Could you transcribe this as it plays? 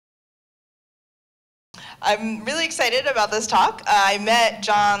I'm really excited about this talk. I met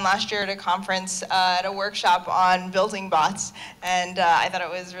John last year at a conference at a workshop on building bots, and I thought it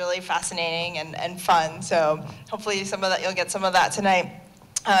was really fascinating and fun. So hopefully you'll get some of that tonight.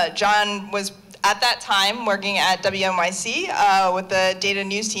 John was at that time working at WNYC with the data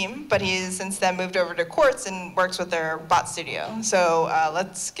news team, but he's since then moved over to Quartz and works with their bot studio. So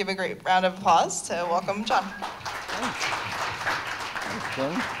let's give a great round of applause to welcome John. Thanks,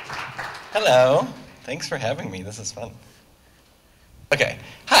 Jen. Hello. Thanks for having me. This is fun. Okay.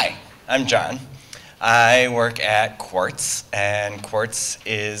 Hi, I'm John. I work at Quartz, and Quartz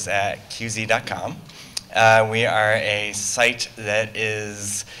is at qz.com. We are a site that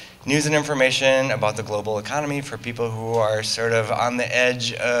is news and information about the global economy for people who are sort of on the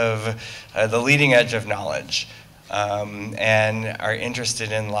edge of, the leading edge of knowledge, and are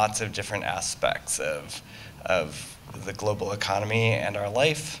interested in lots of different aspects of the global economy and our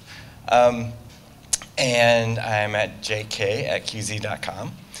life. And I'm at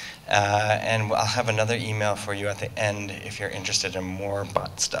jk@qz.com. And I'll have another email for you at the end if you're interested in more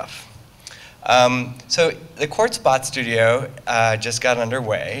bot stuff. So the Quartz Bot Studio just got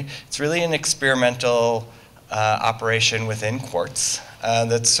underway. It's really an experimental operation within Quartz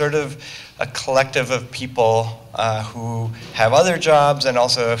that's sort of a collective of people who have other jobs, and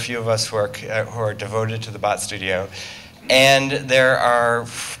also a few of us who are devoted to the Bot Studio. And there are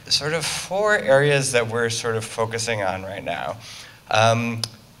sort of 4 areas that we're sort of focusing on right now.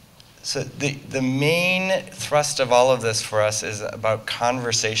 So the main thrust of all of this for us is about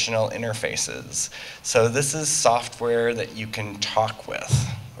conversational interfaces. So this is software that you can talk with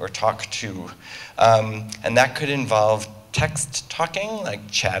or talk to. And that could involve text talking, like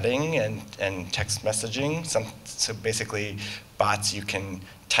chatting and text messaging. So basically bots you can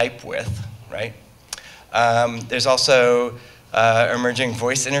type with, right? There's also emerging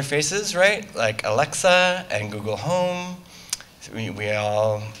voice interfaces, right? Like Alexa and Google Home. We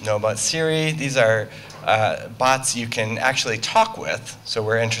all know about Siri. These are bots you can actually talk with, so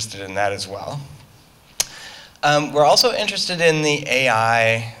we're interested in that as well. We're also interested in the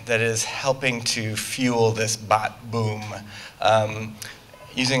AI that is helping to fuel this bot boom,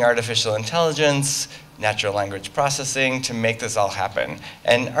 using artificial intelligence, natural language processing to make this all happen.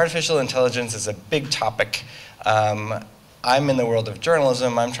 And artificial intelligence is a big topic. I'm in the world of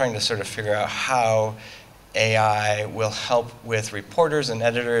journalism. I'm trying to sort of figure out how AI will help with reporters and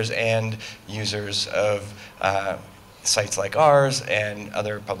editors and users of sites like ours and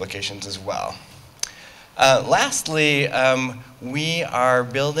other publications as well. Lastly, we are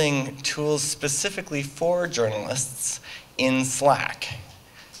building tools specifically for journalists in Slack.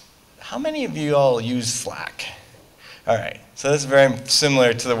 How many of you all use Slack? All right, so this is very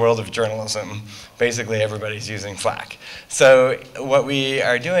similar to the world of journalism. Basically, everybody's using Slack. So what we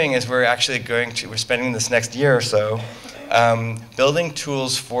are doing is we're spending this next year or so building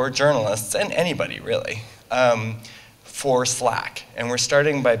tools for journalists, and anybody really, for Slack. And we're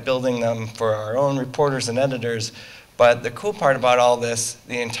starting by building them for our own reporters and editors. But the cool part about all this,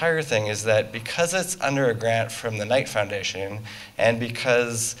 the entire thing, is that because it's under a grant from the Knight Foundation, and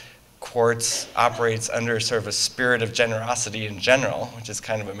because Quartz operates under sort of a spirit of generosity in general, which is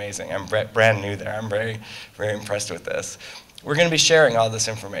kind of amazing. I'm brand new there. I'm very, very impressed with this. We're going to be sharing all this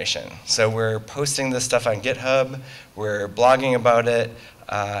information. So we're posting this stuff on GitHub. We're blogging about it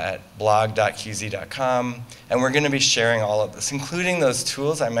at blog.qz.com. And we're going to be sharing all of this, including those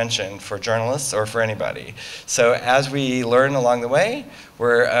tools I mentioned for journalists or for anybody. So as we learn along the way,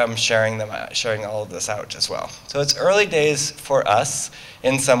 we're sharing all of this out as well. So it's early days for us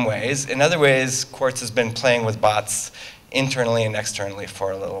in some ways. In other ways, Quartz has been playing with bots internally and externally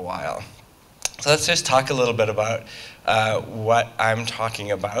for a little while. So let's just talk a little bit about what I'm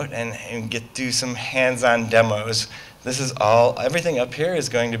talking about and do some hands-on demos. This is everything up here is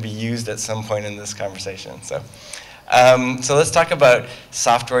going to be used at some point in this conversation. So let's talk about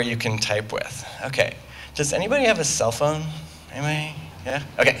software you can type with. Okay, does anybody have a cell phone? Anybody? Yeah?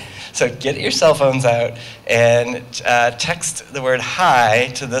 Okay, so get your cell phones out and text the word hi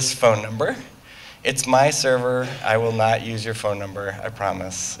to this phone number. It's my server. I will not use your phone number, I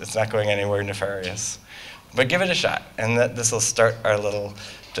promise. It's not going anywhere nefarious. But give it a shot, and this will start our little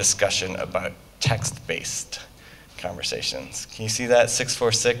discussion about text-based conversations. Can you see that?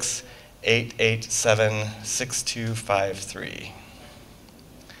 646-887-6253.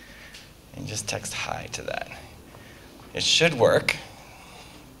 And just text hi to that. It should work.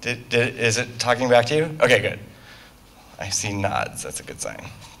 Is it talking back to you? Okay, good. I see nods. That's a good sign.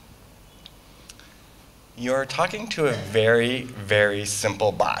 You're talking to a very, very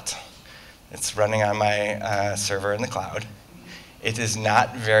simple bot. It's running on my server in the cloud. It is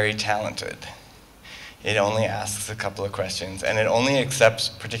not very talented. It only asks a couple of questions, and it only accepts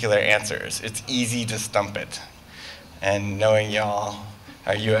particular answers. It's easy to stump it. And knowing y'all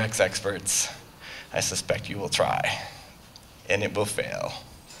are UX experts, I suspect you will try, and it will fail.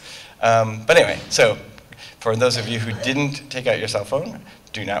 But anyway, so for those of you who didn't take out your cell phone,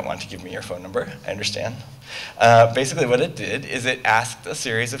 do not want to give me your phone number, I understand. Basically what it did is it asked a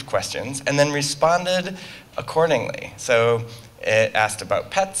series of questions and then responded accordingly. So it asked about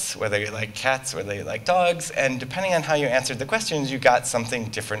pets, whether you like cats, whether you like dogs, and depending on how you answered the questions, you got something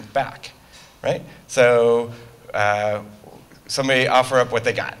different back, right? So somebody offer up what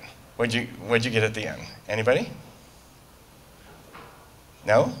they got. What'd you get at the end? Anybody?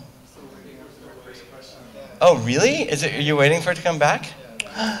 No? Oh, really? Are you waiting for it to come back?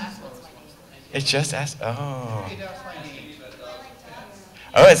 It just asked, oh.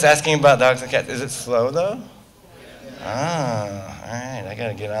 Oh, it's asking about dogs and cats. Is it slow, though? Ah, all right, I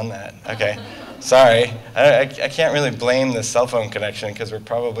gotta get on that. Okay, sorry. I can't really blame the cell phone connection because we're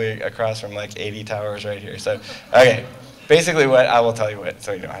probably across from like 80 towers right here. So, okay, basically what I will tell you what,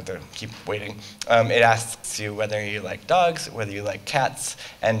 so you don't have to keep waiting. It asks you whether you like dogs, whether you like cats,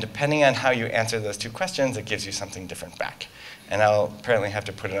 and depending on how you answer those two questions, it gives you something different back. And I'll apparently have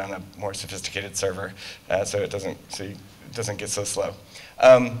to put it on a more sophisticated server so it doesn't get so slow.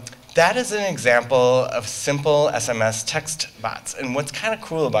 That is an example of simple SMS text bots. And what's kind of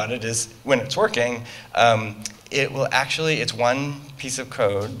cool about it is when it's working, it's one piece of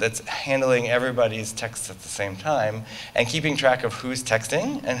code that's handling everybody's texts at the same time and keeping track of who's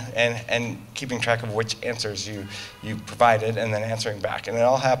texting and keeping track of which answers you provided and then answering back. And it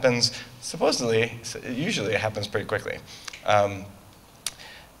all happens, usually it happens pretty quickly. And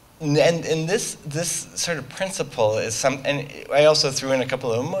this sort of principle is and I also threw in a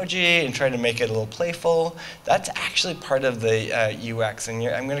couple of emoji and tried to make it a little playful. That's actually part of the UX, and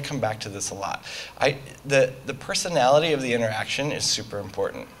I'm going to come back to this a lot. The personality of the interaction is super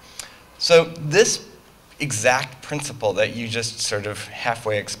important. So this exact principle that you just sort of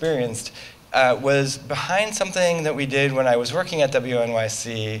halfway experienced was behind something that we did when I was working at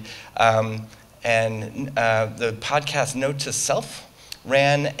WNYC, and the podcast Note to Self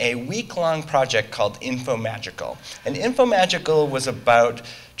ran a week-long project called InfoMagical. And InfoMagical was about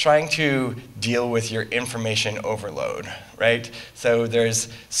trying to deal with your information overload, right? So there's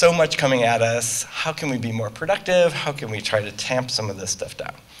so much coming at us. How can we be more productive? How can we try to tamp some of this stuff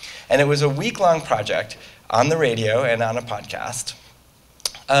down? And it was a week-long project on the radio and on a podcast.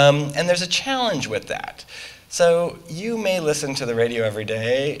 And there's a challenge with that. So you may listen to the radio every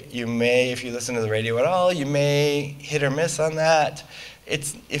day. You may, if you listen to the radio at all, you may hit or miss on that.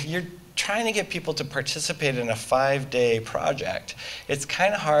 If you're trying to get people to participate in a 5-day project, it's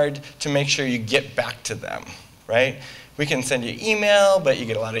kind of hard to make sure you get back to them, right? We can send you email, but you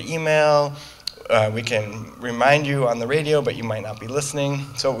get a lot of email. We can remind you on the radio, but you might not be listening.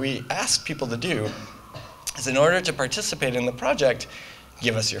 So what we ask people to do is, in order to participate in the project,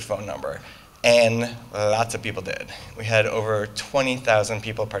 give us your phone number. And lots of people did. We had over 20,000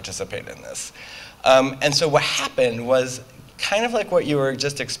 people participate in this. And so what happened was, kind of like what you were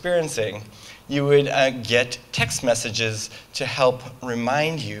just experiencing, you would get text messages to help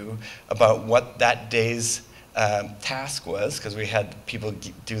remind you about what that day's task was, because we had people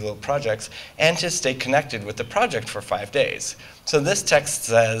do little projects, and to stay connected with the project for 5 days. So this text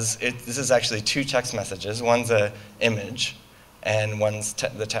says, this is actually 2 text messages. One's an image, and one's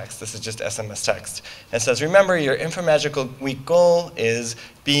the text. This is just SMS text. And it says, remember, your InfoMagical week goal is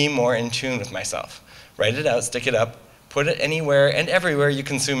be more in tune with myself. Write it out, stick it up, put it anywhere and everywhere you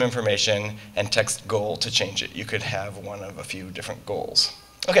consume information, and text goal to change it. You could have one of a few different goals.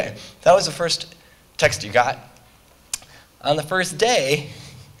 Okay, that was the first text you got. On the first day,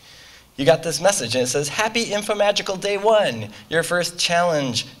 you got this message, and it says, Happy InfoMagical Day 1, your first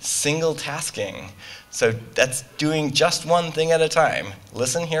challenge, single tasking. So that's doing just one thing at a time.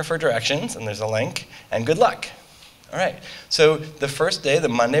 Listen here for directions, and there's a link, and good luck. All right, so the first day, the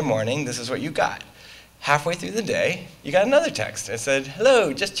Monday morning, this is what you got. Halfway through the day, you got another text. It said,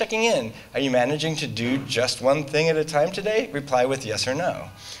 hello, just checking in. Are you managing to do just one thing at a time today? Reply with yes or no.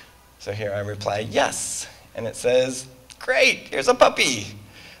 So here I reply, yes. And it says, great, here's a puppy.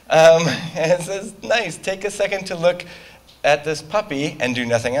 And it says, nice, take a second to look at this puppy and do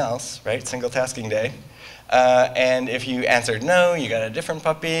nothing else, right? Single tasking day. And if you answered no, you got a different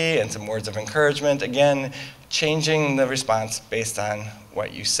puppy and some words of encouragement. Again, changing the response based on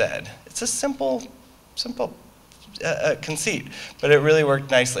what you said. It's a simple conceit, but it really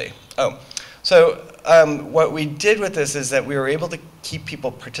worked nicely. So what we did with this is that we were able to keep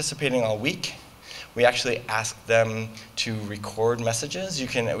people participating all week. We actually ask them to record messages. We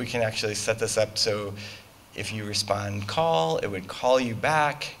can actually set this up so if you respond call, it would call you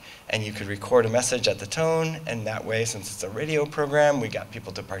back, and you could record a message at the tone, and that way, since it's a radio program, we got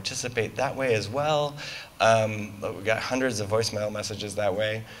people to participate that way as well. We got hundreds of voicemail messages that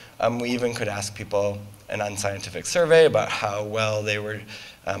way. We even could ask people an unscientific survey about how well they were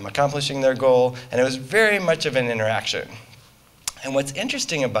accomplishing their goal, and it was very much of an interaction. And what's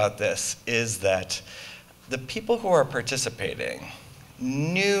interesting about this is that the people who are participating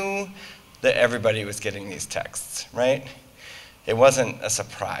knew that everybody was getting these texts, right? It wasn't a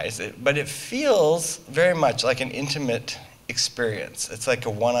surprise, but it feels very much like an intimate experience. It's like a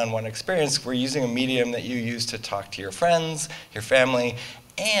one-on-one experience. We're using a medium that you use to talk to your friends, your family,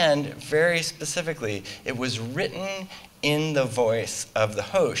 and very specifically, it was written in the voice of the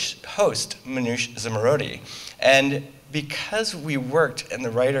host, Manoush Zimmerodi. And because we worked, and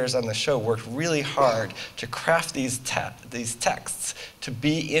the writers on the show worked really hard to craft these texts to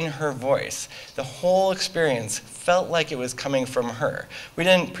be in her voice, the whole experience felt like it was coming from her. We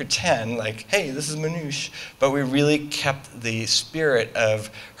didn't pretend like, hey, this is Manoush, but we really kept the spirit of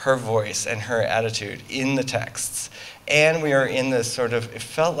her voice and her attitude in the texts. And we are in this sort of, it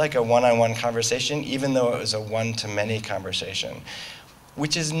felt like a one-on-one conversation, even though it was a one-to-many conversation,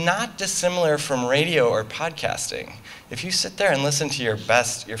 which is not dissimilar from radio or podcasting. If you sit there and listen to your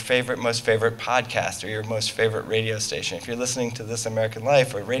favorite, most favorite podcast or your most favorite radio station, if you're listening to This American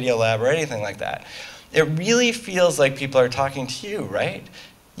Life or Radio Lab or anything like that, it really feels like people are talking to you, right?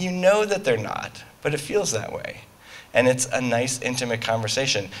 You know that they're not, but it feels that way. And it's a nice, intimate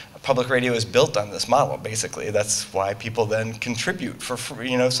conversation. Public radio is built on this model, basically. That's why people then contribute for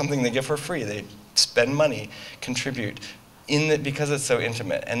free, something they get for free. They spend money, contribute, because it's so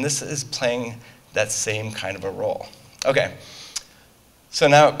intimate. And this is playing that same kind of a role. Okay, so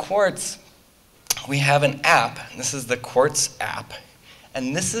now at Quartz, we have an app. This is the Quartz app.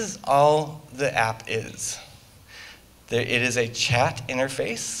 And this is all the app is. It is a chat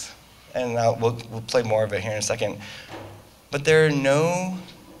interface. And we'll play more of it here in a second. But there's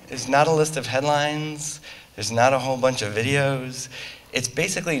not a list of headlines. There's not a whole bunch of videos. It's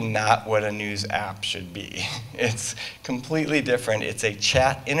basically not what a news app should be. It's completely different. It's a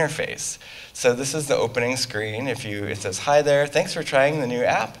chat interface. So this is the opening screen. It says, hi there, thanks for trying the new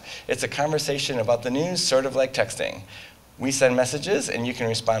app. It's a conversation about the news, sort of like texting. We send messages, and you can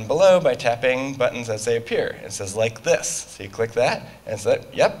respond below by tapping buttons as they appear. It says, like this. So you click that, and it's like,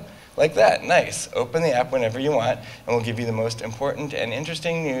 yep, like that, nice. Open the app whenever you want, and we'll give you the most important and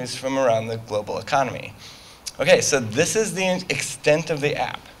interesting news from around the global economy. Okay, so this is the extent of the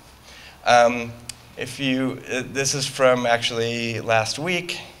app. This is from actually last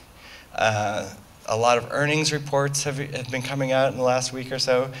week. A lot of earnings reports have been coming out in the last week or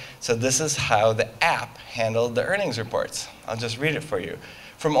so. So this is how the app handled the earnings reports. I'll just read it for you.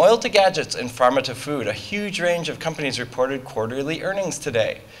 From oil to gadgets and pharma to food, a huge range of companies reported quarterly earnings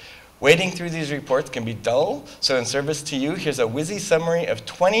today. Wading through these reports can be dull, so in service to you, here's a whizzy summary of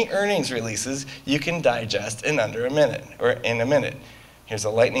 20 earnings releases you can digest in under a minute, or in a minute. Here's a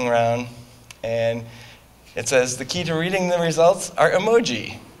lightning round, and it says the key to reading the results are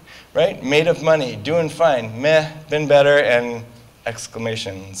emoji, right? Made of money, doing fine, meh, been better, and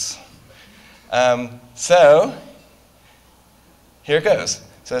exclamations. So here it goes.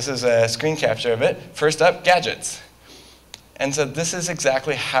 So this is a screen capture of it. First up, gadgets. And so this is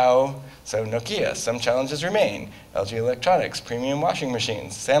exactly how, so Nokia, some challenges remain. LG Electronics, premium washing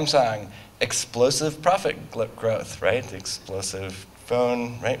machines. Samsung, explosive profit growth, right? The explosive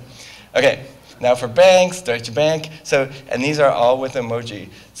phone, right? Okay, now for banks, Deutsche Bank. And these are all with emoji.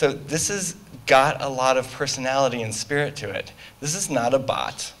 So this has got a lot of personality and spirit to it. This is not a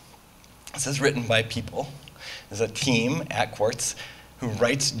bot. This is written by people. There's a team at Quartz who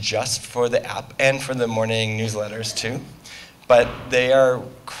writes just for the app and for the morning newsletters too. But they are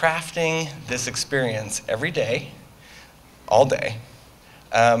crafting this experience every day, all day.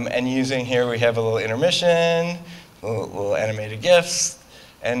 And using here, we have a little intermission, little animated GIFs,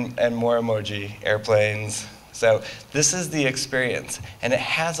 and more emoji, airplanes. So this is the experience, and it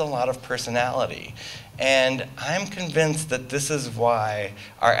has a lot of personality. And I'm convinced that this is why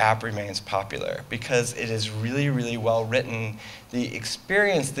our app remains popular, because it is really, really well written. The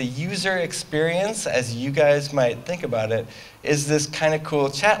experience, the user experience, as you guys might think about it, is this kind of cool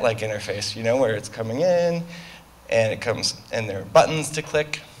chat-like interface, where it's coming in, and there are buttons to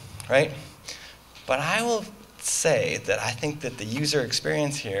click, right? But I will say that I think that the user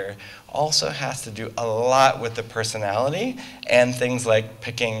experience here also has to do a lot with the personality and things like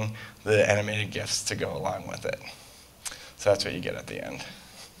picking the animated GIFs to go along with it. So that's what you get at the end.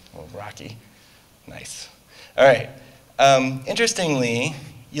 A little Rocky. Nice. All right. Interestingly,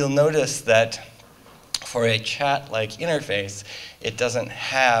 you'll notice that for a chat-like interface, it doesn't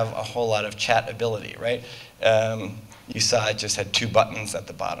have a whole lot of chat ability, right? You saw it just had 2 buttons at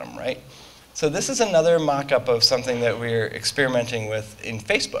the bottom, right? So this is another mock-up of something that we're experimenting with in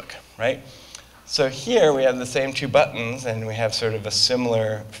Facebook, right? So here we have the same 2 buttons, and we have sort of a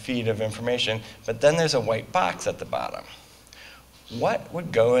similar feed of information, but then there's a white box at the bottom. What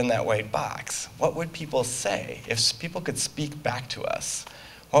would go in that white box? What would people say? If people could speak back to us,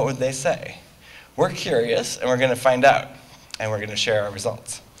 what would they say? We're curious, and we're going to find out, and we're going to share our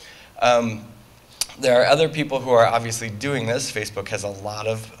results. There are other people who are obviously doing this. Facebook has a lot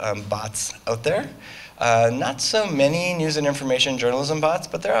of bots out there. Not so many news and information journalism bots,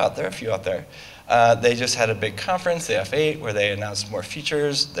 but they're out there, a few out there. They just had a big conference, the F8, where they announced more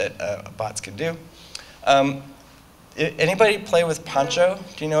features that bots can do. Anybody play with Poncho?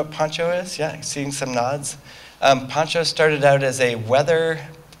 Do you know what Poncho is? Yeah, seeing some nods. Poncho started out as a weather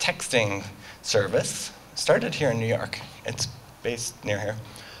texting service. Started here in New York. It's based near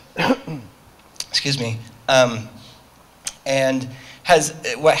here. Excuse me. And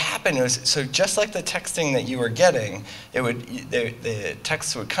what happened was, so just like the texting that you were getting, the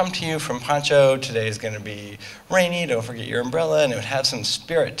text would come to you from Poncho. Today is going to be rainy. Don't forget your umbrella. And it would have some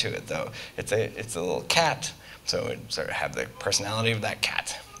spirit to it, though. It's a little cat, so it would sort of have the personality of that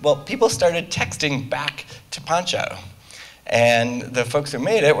cat. Well, people started texting back to Poncho, and the folks who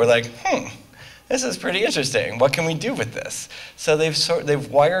made it were like, this is pretty interesting. What can we do with this? So they've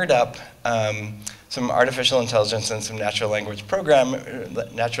wired up some artificial intelligence and some natural language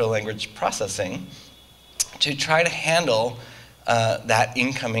processing to try to handle that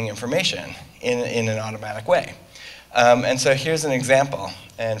incoming information in an automatic way. And so here's an example.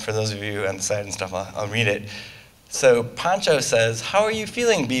 And for those of you on the side and stuff, I'll read it. So Poncho says, "How are you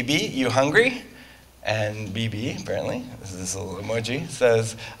feeling, BB? You hungry?" And BB, apparently, this is this little emoji,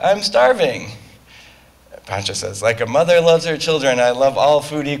 says, "I'm starving." Poncho says, "Like a mother loves her children, I love all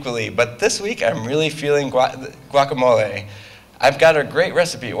food equally, but this week I'm really feeling guacamole. I've got a great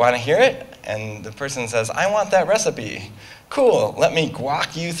recipe. Want to hear it?" And the person says, "I want that recipe." "Cool, let me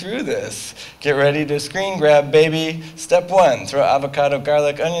guac you through this. Get ready to screen grab, baby. Step 1, throw avocado,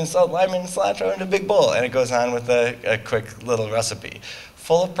 garlic, onion, salt, lime, and cilantro into a big bowl." And it goes on with a quick little recipe.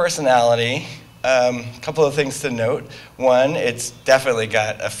 Full of personality. Couple of things to note. One, it's definitely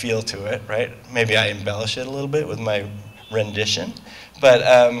got a feel to it, right? Maybe I embellish it a little bit with my rendition. But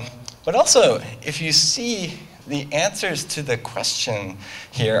also, if you see, the answers to the question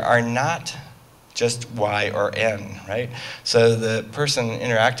here are not just Y or N, right? So the person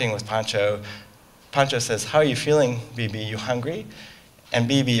interacting with Poncho says, "How are you feeling, BB? You hungry?" And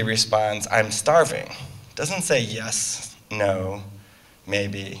BB responds, "I'm starving." Doesn't say yes, no,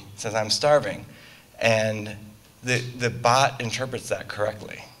 maybe. It says, "I'm starving." And the bot interprets that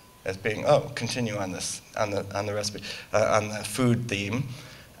correctly as being, oh, continue on this, on the recipe, on the food theme.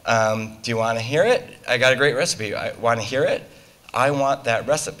 Do you want to hear it? I got a great recipe. I want to hear it? I want that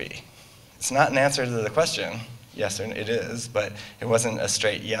recipe. It's not an answer to the question. Yes, or it is, but it wasn't a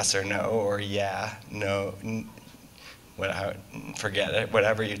straight yes or no, or yeah, no, forget it,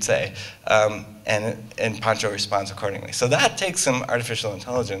 whatever you'd say. And Poncho responds accordingly. So that takes some artificial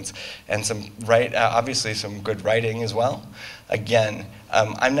intelligence and obviously some good writing as well. Again,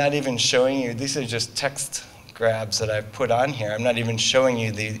 I'm not even showing you, these are just text grabs that I've put on here. I'm not even showing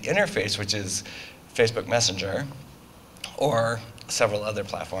you the interface, which is Facebook Messenger or several other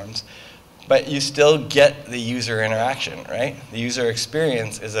platforms. But you still get the user interaction, right? The user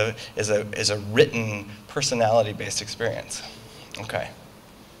experience is a written, personality-based experience. Okay.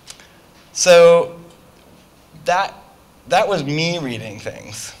 So that was me reading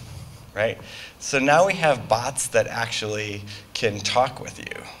things, right? So now we have bots that actually can talk with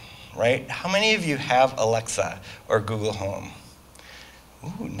you, right? How many of you have Alexa or Google Home?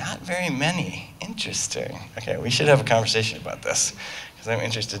 Ooh, not very many. Interesting. Okay, we should have a conversation about this, because I'm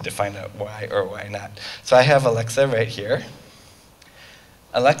interested to find out why or why not. So I have Alexa right here.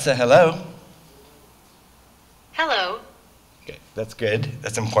 Alexa, hello. Hello. Okay, that's good.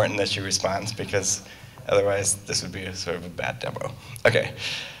 That's important that she responds, because otherwise this would be sort of a bad demo. Okay,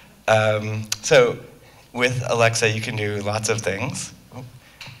 so with Alexa you can do lots of things.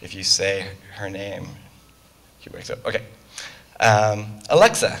 If you say her name, she wakes up. Okay.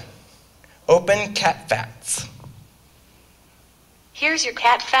 Alexa, open cat facts. Here's your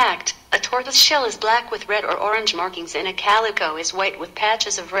cat fact. A tortoise shell is black with red or orange markings, and a calico is white with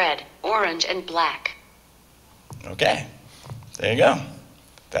patches of red, orange, and black. Okay, there you go.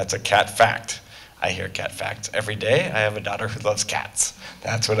 That's a cat fact. I hear cat facts every day. I have a daughter who loves cats.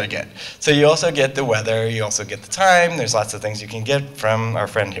 That's what I get. So you also get the weather, you also get the time. There's lots of things you can get from our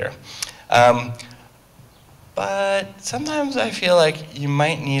friend here. But sometimes I feel like you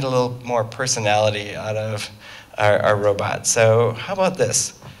might need a little more personality out of our robot. So how about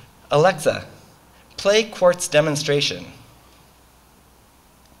this? Alexa, play Quartz demonstration.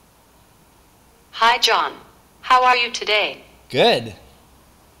 Hi, John. How are you today? Good.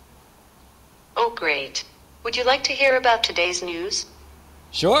 Oh, great. Would you like to hear about today's news?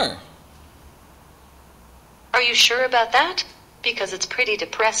 Sure. Are you sure about that? Because it's pretty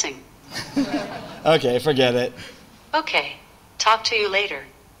depressing. Okay, forget it. Okay. Talk to you later.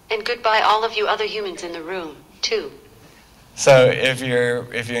 And goodbye all of you other humans in the room, too. So if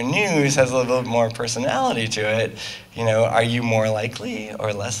your news has a little bit more personality to it, are you more likely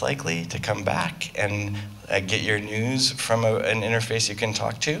or less likely to come back and get your news from an interface you can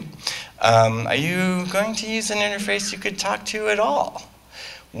talk to? Are you going to use an interface you could talk to at all?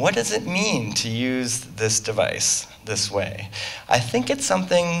 What does it mean to use this device this way? I think it's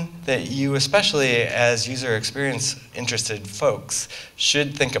something that you, especially as user experience interested folks,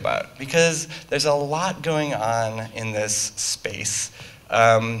 should think about, because there's a lot going on in this space.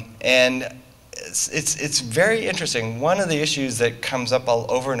 And it's very interesting. One of the issues that comes up all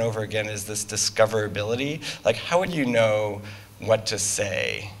over and over again is this discoverability. Like, how would you know what to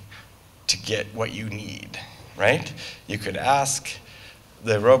say to get what you need, right? You could ask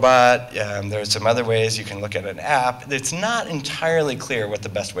the robot. There are some other ways you can look at an app. It's not entirely clear what the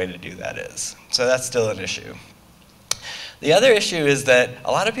best way to do that is. So that's still an issue. The other issue is that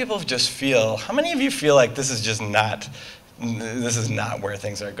a lot of people just feel, how many of you feel like this is not where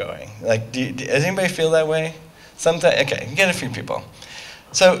things are going? Like, does anybody feel that way? Sometimes, okay, get a few people.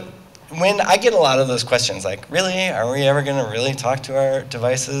 So when I get a lot of those questions, like, really, are we ever gonna really talk to our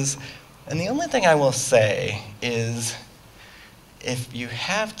devices? And the only thing I will say is, if you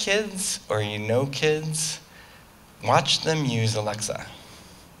have kids or you know kids, watch them use Alexa,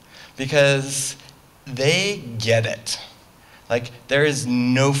 because they get it. Like, there is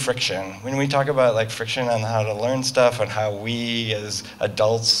no friction. When we talk about like friction on how to learn stuff and how we as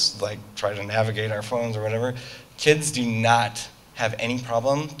adults like try to navigate our phones or whatever, kids do not have any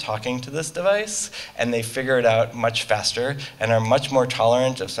problem talking to this device, and they figure it out much faster and are much more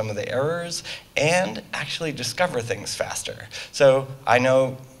tolerant of some of the errors and actually discover things faster. So I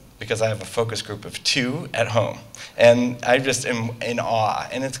know, because I have a focus group of 2 at home, and I just am in awe.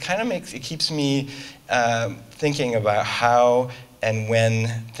 And it kind of keeps me thinking about how and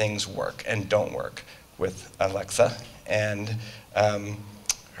when things work and don't work with Alexa and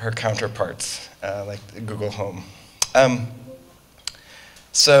her counterparts, like Google Home.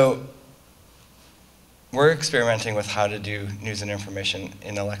 So we're experimenting with how to do news and information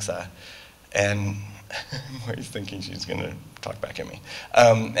in Alexa, and Maury's thinking she's going to talk back at me.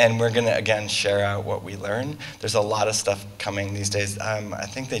 And we're going to, again, share out what we learn. There's a lot of stuff coming these days. I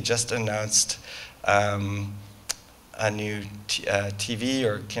think they just announced a new TV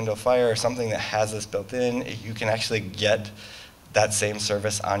or Kindle Fire or something that has this built in. You can actually get that same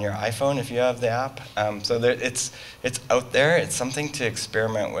service on your iPhone if you have the app. So it's out there. It's something to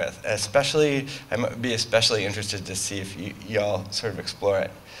experiment with. Especially, I might be especially interested to see if y'all sort of explore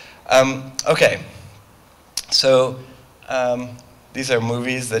it. Okay, so these are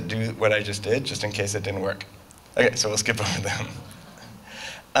movies that do what I just did, just in case it didn't work. Okay, so we'll skip over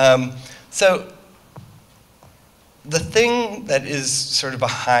them. So the thing that is sort of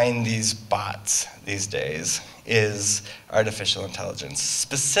behind these bots these days is artificial intelligence,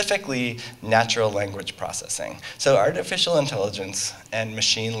 specifically natural language processing. So artificial intelligence and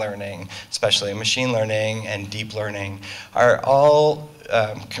machine learning, especially machine learning and deep learning, are all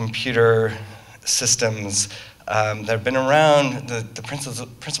computer systems that have been around. The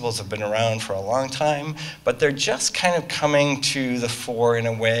principles have been around for a long time, but they're just kind of coming to the fore in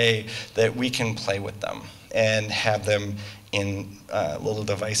a way that we can play with them and have them in little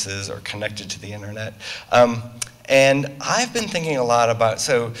devices or connected to the internet. And I've been thinking a lot about,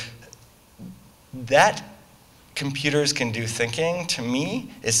 so that computers can do thinking, to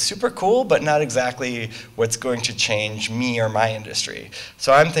me, is super cool, but not exactly what's going to change me or my industry.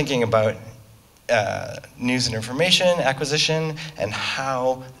 So I'm thinking about news and information acquisition and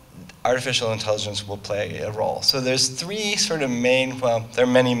how artificial intelligence will play a role. So there's 3 sort of main, well, there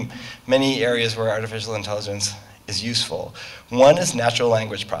are many areas where artificial intelligence is useful. One is natural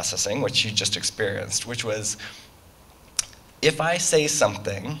language processing, which you just experienced, which was, if I say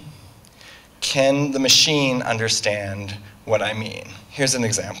something, can the machine understand what I mean? Here's an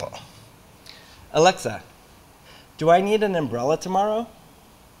example. Alexa, do I need an umbrella tomorrow?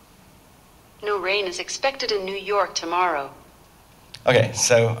 No rain is expected in New York tomorrow. Okay,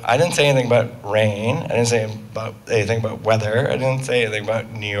 so I didn't say anything about rain. I didn't say anything about weather. I didn't say anything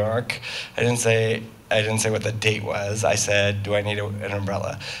about New York. I didn't say what the date was. I said, do I need an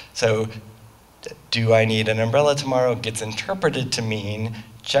umbrella? So, do I need an umbrella tomorrow gets interpreted to mean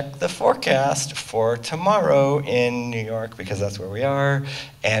check the forecast for tomorrow in New York, because that's where we are,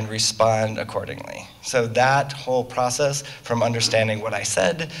 and respond accordingly. So that whole process, from understanding what I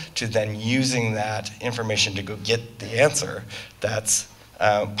said to then using that information to go get the answer, that's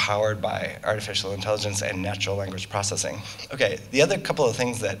powered by artificial intelligence and natural language processing. Okay, the other couple of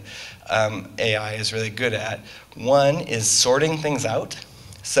things that AI is really good at, one is sorting things out.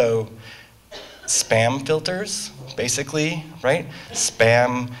 So spam filters, basically, right?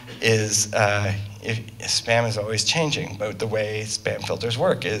 Spam is always changing, but the way spam filters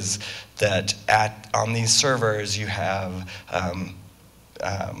work is that on these servers you have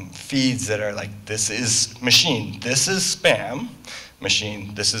feeds that are like, this is machine, this is spam,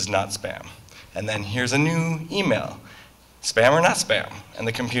 machine, this is not spam. And then here's a new email, spam or not spam? And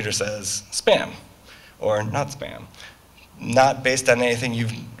the computer says spam or not spam. Not based on anything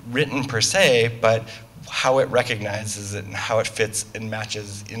you've written per se, but how it recognizes it and how it fits and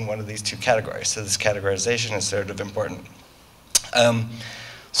matches in one of these two categories. So this categorization is sort of important. Andrew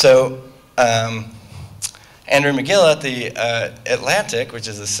McGill at the Atlantic, which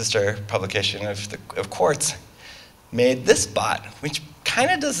is a sister publication of Quartz, made this bot, which kind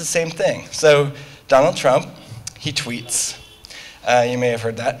of does the same thing. So Donald Trump, he tweets. You may have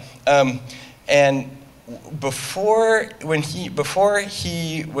heard that. And before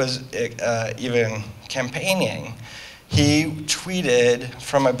he was even campaigning, he tweeted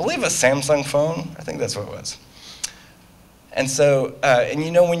from, I believe, a Samsung phone. I think that's what it was. And so, and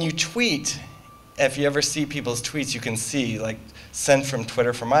you know, when you tweet, if you ever see people's tweets, you can see like sent from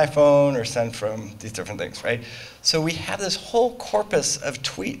Twitter from iPhone or sent from these different things, right? So we have this whole corpus of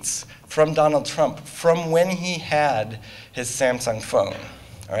tweets from Donald Trump from when he had his Samsung phone.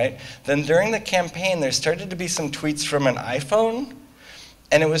 All right? Then during the campaign, there started to be some tweets from an iPhone,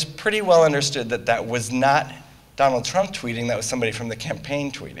 and it was pretty well understood that that was not Donald Trump tweeting, that was somebody from the campaign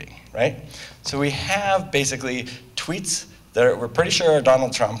tweeting, right? So we have basically tweets that we're pretty sure are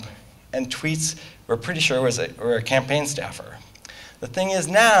Donald Trump, and tweets we're pretty sure were a campaign staffer. The thing is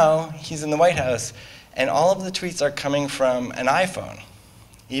now, he's in the White House, and all of the tweets are coming from an iPhone,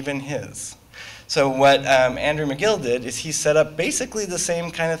 even his. So what Andrew McGill did is he set up basically the same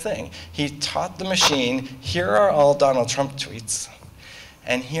kind of thing. He taught the machine, here are all Donald Trump tweets,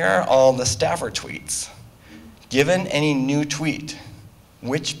 and here are all the staffer tweets. Given any new tweet,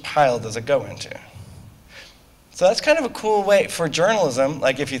 which pile does it go into? So that's kind of a cool way for journalism,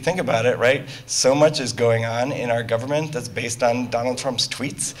 like if you think about it, right? So much is going on in our government that's based on Donald Trump's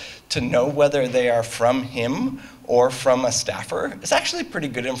tweets. To know whether they are from him or from a staffer is actually pretty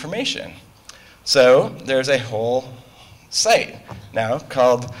good information. So there's a whole site now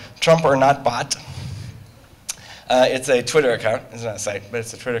called Trump or Not Bot. It's a Twitter account. It's not a site, but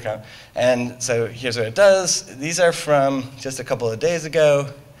it's a Twitter account. And so here's what it does. These are from just a couple of days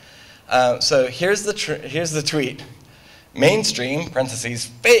ago. So here's the tweet. Mainstream, parentheses,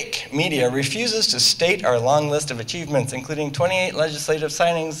 fake media refuses to state our long list of achievements, including 28 legislative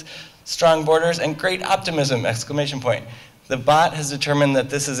signings, strong borders, and great optimism, exclamation point. The bot has determined that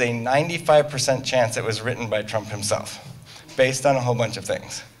this is a 95% chance it was written by Trump himself, based on a whole bunch of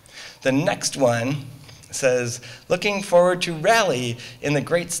things. The next one says, looking forward to rally in the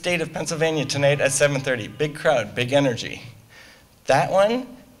great state of Pennsylvania tonight at 7:30. Big crowd, big energy. That one,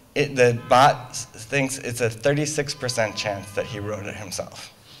 the bot thinks it's a 36% chance that he wrote it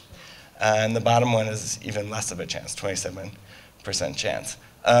himself. And the bottom one is even less of a chance, 27% chance.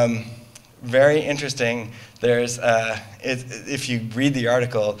 Very interesting. There's, if you read the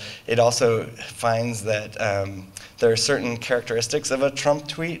article, it also finds that there are certain characteristics of a Trump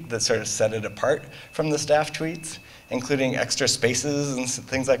tweet that sort of set it apart from the staff tweets, including extra spaces and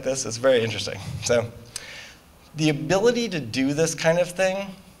things like this. It's very interesting. So the ability to do this kind of thing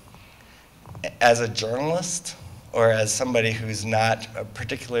as a journalist or as somebody who's not a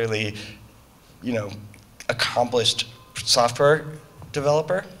particularly, accomplished software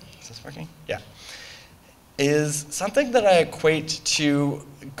developer, is this working? Yeah. Is something that I equate to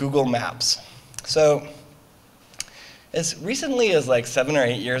Google Maps. So as recently as like 7 or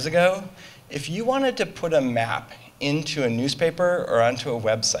 8 years ago, if you wanted to put a map into a newspaper or onto a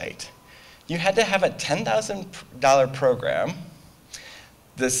website, you had to have a $10,000 program,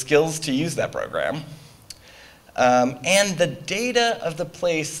 the skills to use that program, and the data of the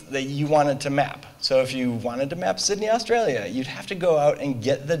place that you wanted to map. So if you wanted to map Sydney, Australia, you'd have to go out and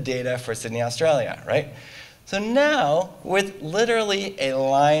get the data for Sydney, Australia, right? So now, with literally a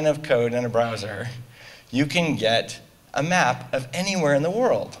line of code in a browser, you can get a map of anywhere in the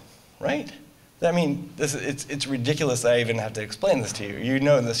world, right? I mean, it's ridiculous that I even have to explain this to you. You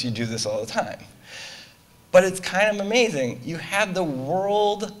know this, you do this all the time. But it's kind of amazing. You have the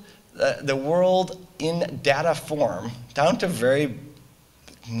world in data form, down to very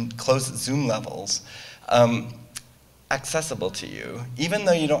close zoom levels, accessible to you, even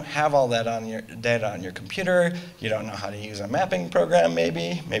though you don't have all that data on your computer. You don't know how to use a mapping program,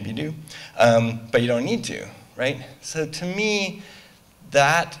 maybe you do, but you don't need to, right? So to me,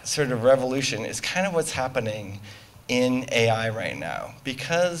 that sort of revolution is kind of what's happening in AI right now,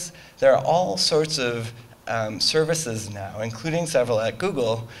 because there are all sorts of services now, including several at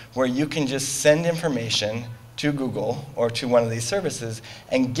Google, where you can just send information to Google or to one of these services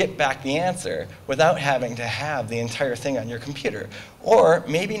and get back the answer without having to have the entire thing on your computer. Or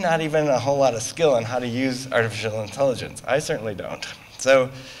maybe not even a whole lot of skill on how to use artificial intelligence. I certainly don't.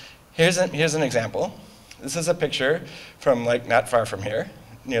 So here's an example. This is a picture from not far from here,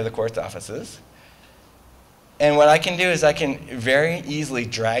 near the Quartz offices. And what I can do is I can very easily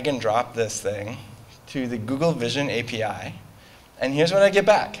drag and drop this thing to the Google Vision API. And here's what I get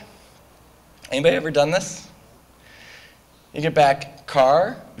back. Anybody ever done this? You get back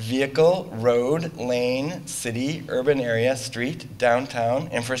car, vehicle, road, lane, city, urban area, street, downtown,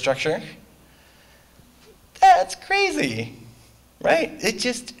 infrastructure. That's crazy, right? It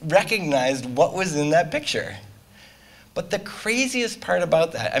just recognized what was in that picture. But the craziest part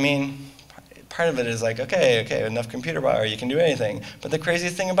about that, I mean, part of it is like, okay, enough computer power, you can do anything. But the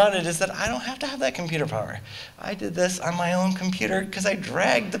craziest thing about it is that I don't have to have that computer power. I did this on my own computer because I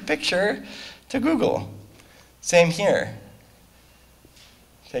dragged the picture to Google. Same here.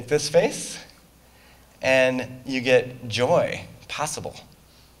 Take this face, and you get joy, possible.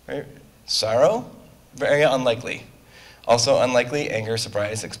 Right? Sorrow, very unlikely. Also unlikely, anger,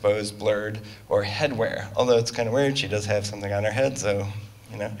 surprise, exposed, blurred, or headwear. Although it's kind of weird, she does have something on her head, so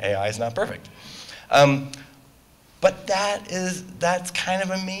AI is not perfect. But that's kind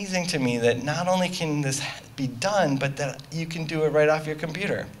of amazing to me, that not only can this be done, but that you can do it right off your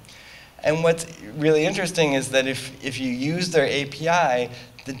computer. And what's really interesting is that if you use their API,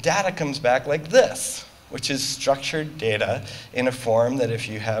 the data comes back like this, which is structured data in a form that if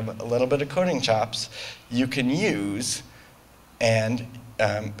you have a little bit of coding chops, you can use and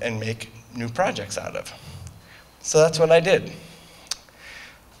make new projects out of. So that's what I did.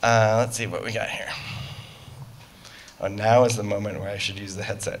 Let's see what we got here. Oh, now is the moment where I should use the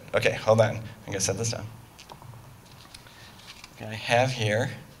headset. Okay, hold on. I'm going to set this down. Okay, I have here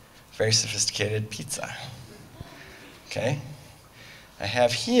very sophisticated pizza. Okay? I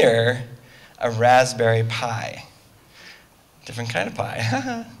have here a Raspberry Pi. Different kind of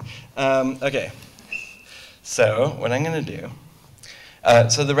pie. Okay. So what I'm going to do,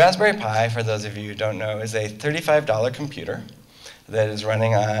 so the Raspberry Pi, for those of you who don't know, is a $35 computer that is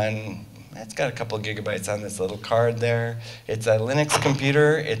running on, it's got a couple of gigabytes on this little card there. It's a Linux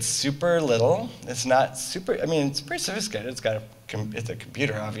computer. It's super little. It's not super, I mean, it's pretty sophisticated. It's a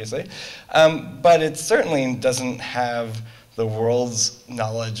computer, obviously. But it certainly doesn't have the world's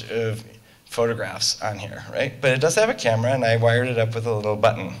knowledge of photographs on here, right? But it does have a camera, and I wired it up with a little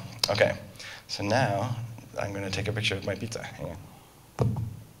button. Okay, so now I'm going to take a picture of my pizza. Hang on.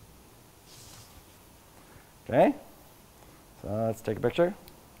 Okay, so let's take a picture.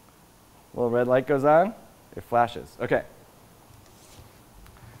 Little red light goes on, it flashes. Okay.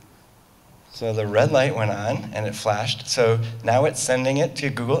 So the red light went on, and it flashed. So now it's sending it to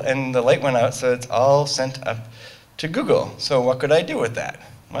Google, and the light went out, so it's all sent up to Google. So what could I do with that?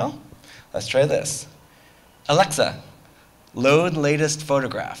 Well, let's try this. Alexa, load latest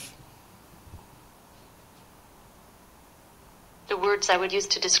photograph. The words I would use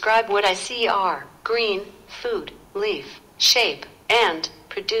to describe what I see are green, food, leaf, shape, and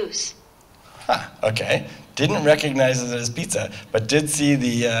produce. Huh, okay. Didn't recognize it as pizza, but did see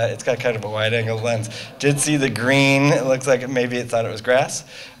the, it's got kind of a wide-angle lens, did see the green. It looks like maybe it thought it was grass.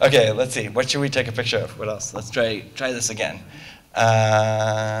 Okay, let's see. What should we take a picture of? What else? Let's try this again.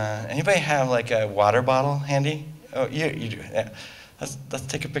 Anybody have like a water bottle handy? Oh, you do. Yeah. Let's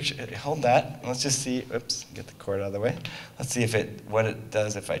take a picture. Hold that. Let's just see. Oops, get the cord out of the way. Let's see what it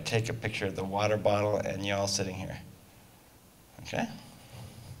does if I take a picture of the water bottle and y'all sitting here. Okay.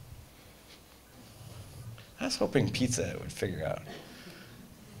 I was hoping pizza would figure out.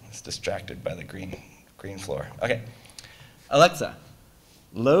 It's distracted by the green floor. Okay. Alexa,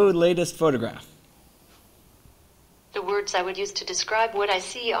 load latest photograph. words I would use to describe what I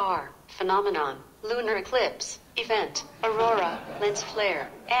see are phenomenon, lunar eclipse, event, aurora, lens flare,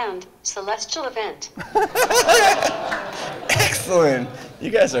 and celestial event. Excellent.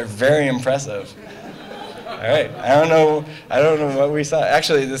 You guys are very impressive. All right. I don't know what we saw.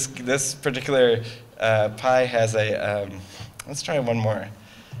 Actually, this particular pie has a. Let's try one more.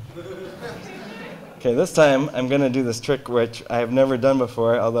 Okay, this time I'm going to do this trick which I have never done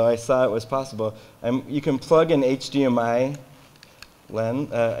before, although I saw it was possible. You can plug an HDMI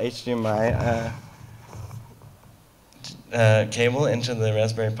cable into the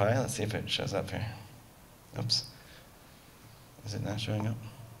Raspberry Pi. Let's see if it shows up here. Oops. Is it not showing up?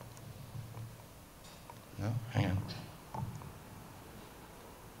 No? Hang on.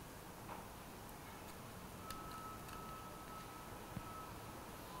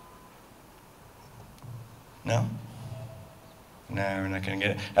 No? No, we're not going to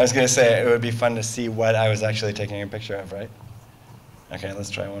get it. I was going to say it would be fun to see what I was actually taking a picture of, right? Okay,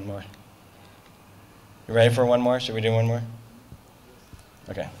 let's try one more. You ready for one more? Should we do one more?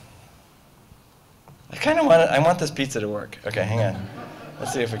 Okay. I want this pizza to work. Okay, hang on.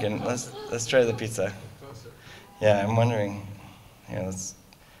 Let's see if we can, let's try the pizza. Yeah, I'm wondering, here, let's,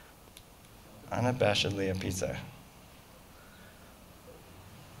 unabashedly a pizza.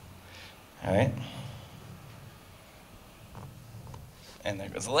 All right. And there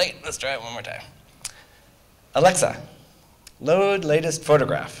goes the light. Let's try it one more time. Alexa, load latest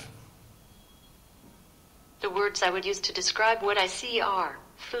photograph. The words I would use to describe what I see are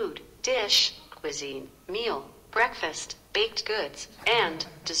food, dish, cuisine, meal, breakfast, baked goods, and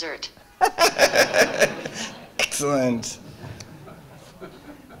dessert. Excellent.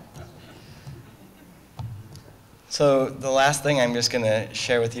 So the last thing I'm just going to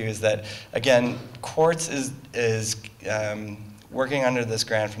share with you is that, again, Quartz is working under this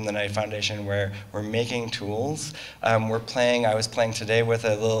grant from the Knight Foundation where we're making tools. I was playing today with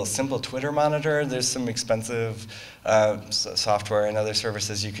a little simple Twitter monitor. There's some expensive software and other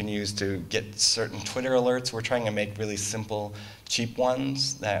services you can use to get certain Twitter alerts. We're trying to make really simple, cheap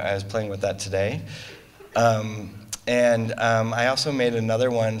ones. I was playing with that today. I also made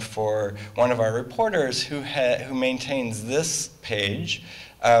another one for one of our reporters who maintains this page.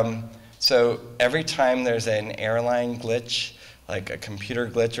 So every time there's an airline glitch, like a computer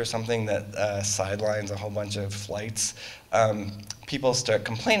glitch or something that sidelines a whole bunch of flights, people start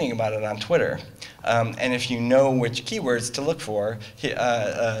complaining about it on Twitter. And if you know which keywords to look for,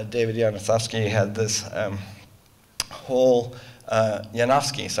 David Yanosovsky had this whole,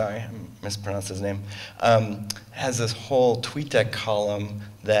 Yanofsky, sorry, I mispronounced his name, has this whole TweetDeck column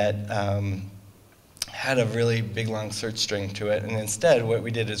that had a really big long search string to it, and instead what we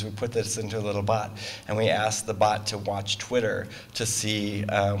did is we put this into a little bot, and we asked the bot to watch Twitter to see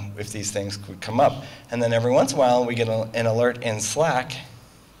if these things could come up. And then every once in a while we get an alert in Slack,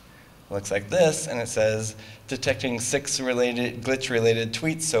 looks like this, and it says, detecting 6 glitch-related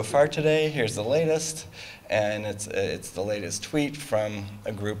tweets so far today, here's the latest, and it's the latest tweet from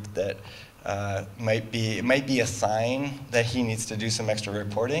a group that might be a sign that he needs to do some extra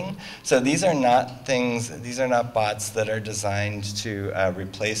reporting. So these are not bots that are designed to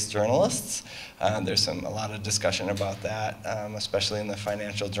replace journalists. There's a lot of discussion about that, especially in the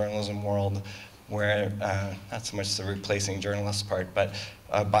financial journalism world, where not so much the replacing journalists part, but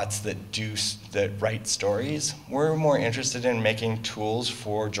bots that write stories. We're more interested in making tools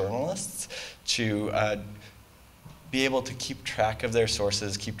for journalists to be able to keep track of their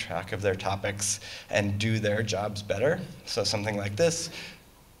sources, keep track of their topics, and do their jobs better. So something like this,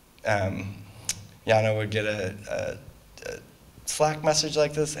 Yana would get a Slack message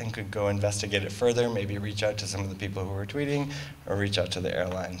like this and could go investigate it further, maybe reach out to some of the people who were tweeting, or reach out to the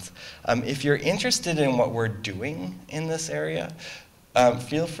airlines. If you're interested in what we're doing in this area,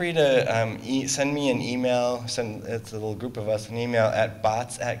 feel free to send me an email, it's a little group of us, an email at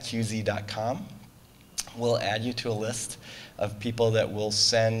bots@qz.com. We'll add you to a list of people that we'll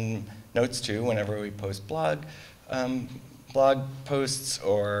send notes to whenever we post blog posts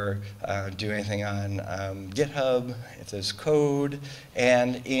or do anything on GitHub, if there's code.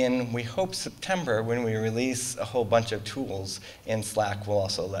 And in, we hope, September, when we release a whole bunch of tools in Slack, we'll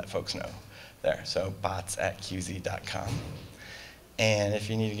also let folks know there. So bots@qz.com. And if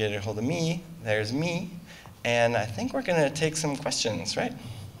you need to get a hold of me, there's me. And I think we're going to take some questions, right?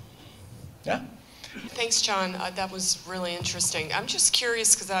 Yeah? Thanks, John. That was really interesting. I'm just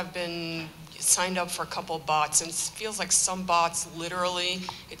curious because I've been signed up for a couple of bots, and it feels like some bots, literally,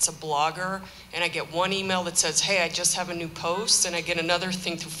 it's a blogger, and I get one email that says, hey, I just have a new post, and I get another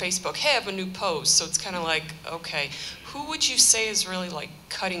thing through Facebook, hey, I have a new post. So it's kind of like, okay, who would you say is really like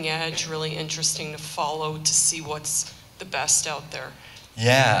cutting edge, really interesting to follow to see what's the best out there?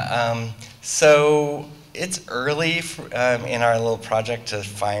 Yeah, so it's early in our little project to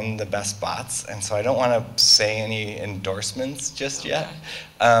find the best bots, and so I don't want to say any endorsements just yet.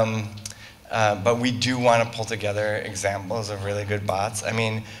 But we do want to pull together examples of really good bots. I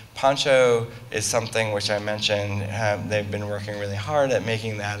mean, Poncho is something which I mentioned. They've been working really hard at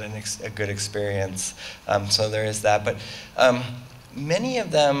making that a good experience. So there is that. But many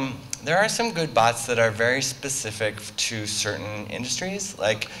of them, there are some good bots that are very specific to certain industries,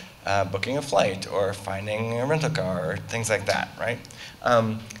 like booking a flight or finding a rental car or things like that, right?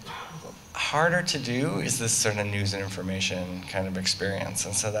 Harder to do is this sort of news and information kind of experience,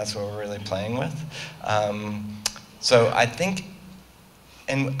 and so that's what we're really playing with. So I think,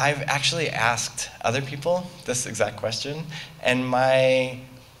 and I've actually asked other people this exact question, and my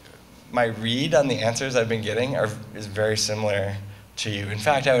read on the answers I've been getting is very similar to you. In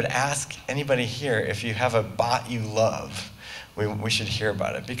fact, I would ask anybody here, if you have a bot you love, we should hear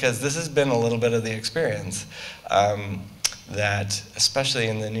about it, because this has been a little bit of the experience. That, especially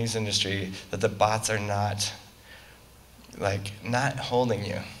in the news industry, that the bots are not holding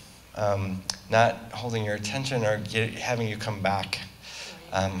you, not holding your attention or having you come back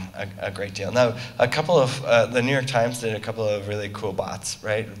a great deal. Now, a couple of, the New York Times did a couple of really cool bots,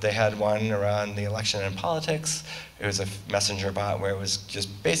 right? They had one around the election and politics. It was a messenger bot where it was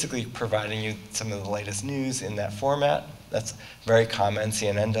just basically providing you some of the latest news in that format. That's very common.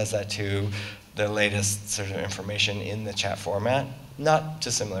 CNN does that too. The latest sort of information in the chat format, not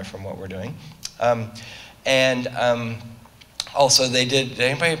dissimilar from what we're doing. Also did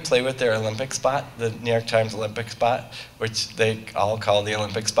anybody play with their Olympics bot, the New York Times Olympics bot, which they all call the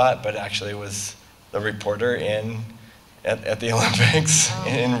Olympics bot, but actually was the reporter at the Olympics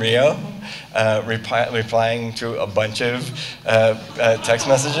in Rio, replying to a bunch of text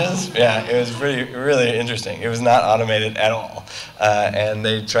messages. Yeah, it was really interesting. It was not automated at all, and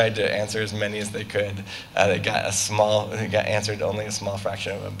they tried to answer as many as they could. They got answered only a small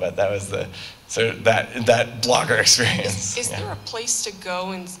fraction of them, but that was that blogger experience. Is there a place to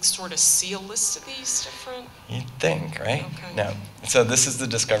go and sort of see a list of these different? You'd think, right? Okay. No. So this is the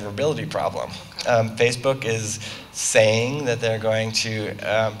discoverability problem. Okay. Facebook is saying that they're going to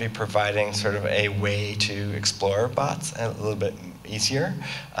be providing sort of a way to explore bots a little bit easier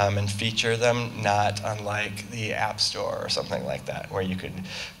and feature them, not unlike the App Store or something like that, where you could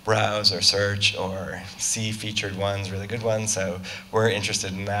browse or search or see featured ones, really good ones. So we're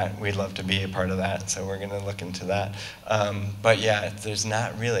interested in that. We'd love to be a part of that, so we're going to look into that. But yeah, there's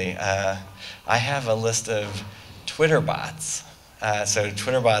not really. I have a list of Twitter bots. So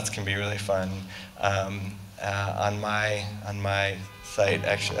Twitter bots can be really fun. On my site,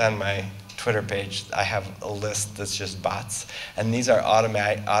 actually, on my Twitter page, I have a list that's just bots, and these are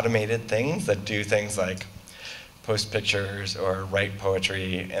automated things that do things like post pictures or write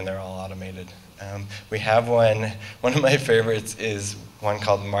poetry, and they're all automated. We have one of my favorites is one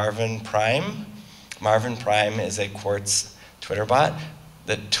called Marvin Prime. Marvin Prime is a Quartz Twitter bot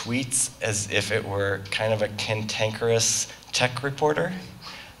that tweets as if it were kind of a cantankerous tech reporter.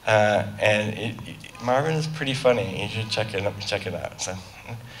 Marvin is pretty funny. You should check it out. So,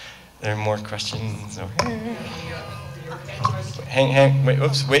 there are more questions over here.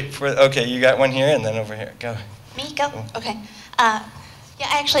 Wait for. Okay, you got one here, and then over here. Go. Me? Go? Okay. Yeah,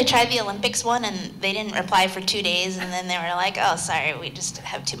 I actually tried the Olympics one, and they didn't reply for 2 days, and then they were like, "Oh, sorry, we just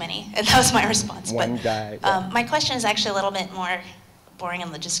have too many," and that was my response. One guy. Yeah. My question is actually a little bit more boring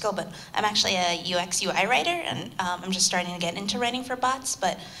and logistical, but I'm actually a UX UI writer, and I'm just starting to get into writing for bots,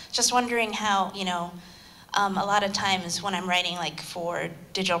 but just wondering how, a lot of times when I'm writing like for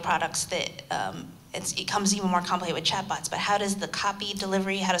digital products that it comes even more complicated with chatbots, but how does the copy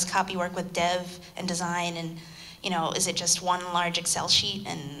delivery, how does copy work with dev and design, and is it just one large Excel sheet,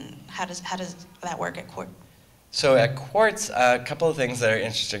 and how does that work at Quartz? So at Quartz, a couple of things that are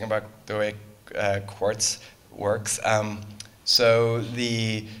interesting about the way Quartz works. So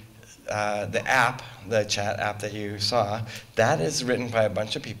the app, the chat app that you saw, that is written by a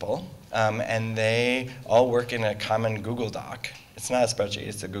bunch of people, and they all work in a common Google Doc. It's not a spreadsheet,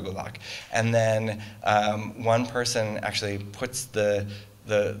 it's a Google Doc. And then one person actually puts the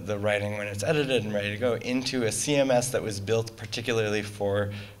writing, when it's edited and ready to go, into a CMS that was built particularly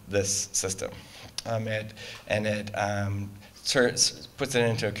for this system. It puts it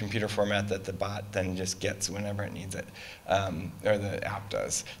into a computer format that the bot then just gets whenever it needs it, or the app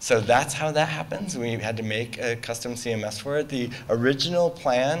does. So that's how that happens. We had to make a custom CMS for it. The original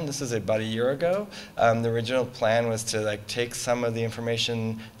plan, this is about a year ago, the original plan was to like take some of the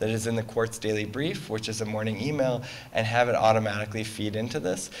information that is in the Quartz Daily Brief, which is a morning email, and have it automatically feed into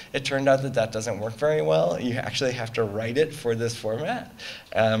this. It turned out that that doesn't work very well. You actually have to write it for this format.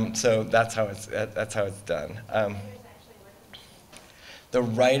 So that's how it's done. The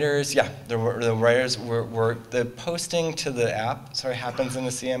writers, yeah, the writers were the posting to the app, happens in the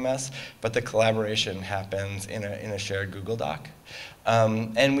CMS, but the collaboration happens in a shared Google Doc.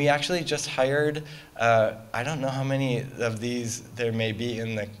 And we actually just hired, I don't know how many of these there may be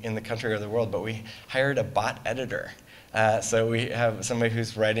in the country or the world, but we hired a bot editor. So we have somebody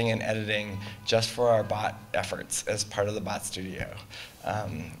who's writing and editing just for our bot efforts as part of the Bot Studio,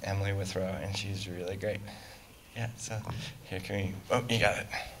 Emily Withrow, and she's really great. Yeah, so here can we, oh, you got it.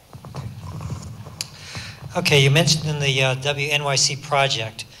 Okay, you mentioned in the WNYC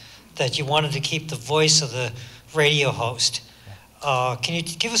project that you wanted to keep the voice of the radio host. Can you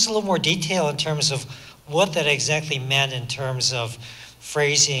give us a little more detail in terms of what that exactly meant in terms of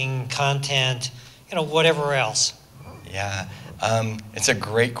phrasing, content, whatever else? Yeah, it's a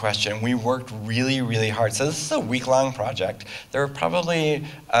great question. We worked really, really hard. So this is a week-long project. There were probably,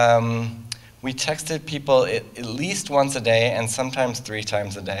 we texted people at least once a day and sometimes 3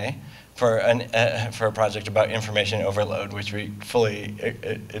 times a day for a project about information overload, which we fully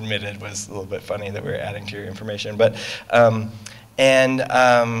admitted was a little bit funny that we were adding to your information. But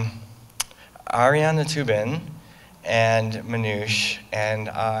Ariana Tubin and Manoush and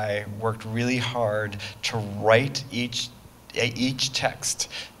I worked really hard to write each text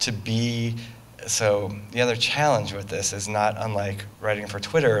to be. So the other challenge with this is not unlike writing for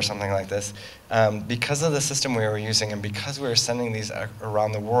Twitter or something like this. Because of the system we were using and because we were sending these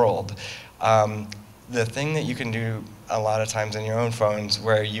around the world, the thing that you can do a lot of times in your own phones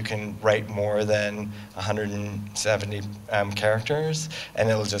where you can write more than 170 characters and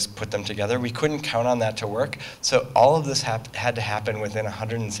it'll just put them together. We couldn't count on that to work. So all of this had to happen within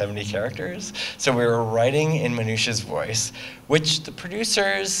 170 characters. So we were writing in Manoush's voice, which the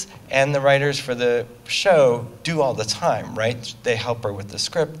producers and the writers for the show do all the time, right? They help her with the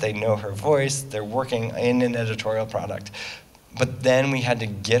script, they know her voice, they're working in an editorial product. But then we had to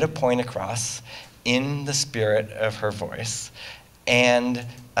get a point across in the spirit of her voice, and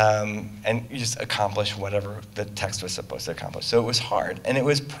just accomplish whatever the text was supposed to accomplish. So it was hard, and it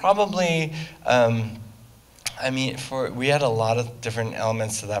was probably, we had a lot of different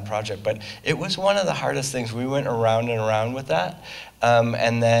elements to that project, but it was one of the hardest things. We went around and around with that,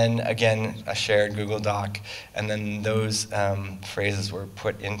 and then again, a shared Google Doc, and then those phrases were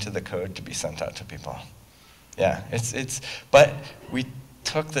put into the code to be sent out to people. Yeah, but we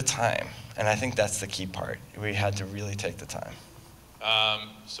took the time. And I think that's the key part. We had to really take the time. The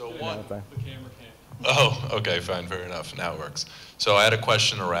camera can't. Oh, okay, fine, fair enough. Now it works. So I had a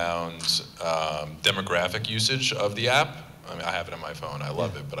question around demographic usage of the app. I mean, I have it on my phone. I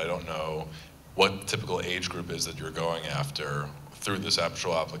love it, but I don't know what typical age group is that you're going after through this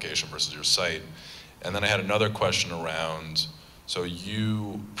actual application versus your site. And then I had another question around, so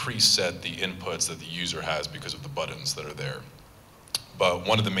you preset the inputs that the user has because of the buttons that are there. But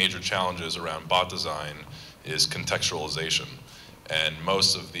one of the major challenges around bot design is contextualization. And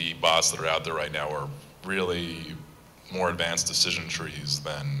most of the bots that are out there right now are really more advanced decision trees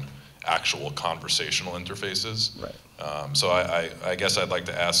than actual conversational interfaces. Right. So I guess I'd like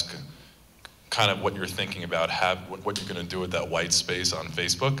to ask kind of what you're thinking about, what you're going to do with that white space on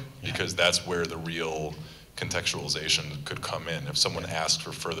Facebook, because that's where the real contextualization could come in if someone asks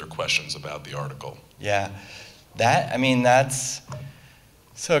for further questions about the article. Yeah, that's...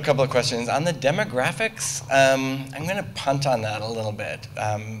 So a couple of questions. On the demographics, I'm going to punt on that a little bit,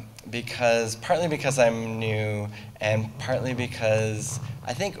 partly because I'm new, and partly because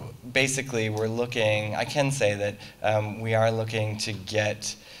I think basically I can say that we are looking to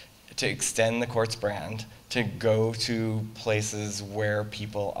extend the Quartz brand, to go to places where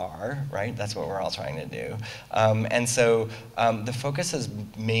people are, right? That's what we're all trying to do. And so the focus has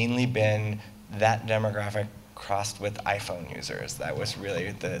mainly been that demographic crossed with iPhone users. That was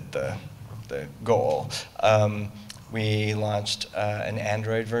really the goal. We launched an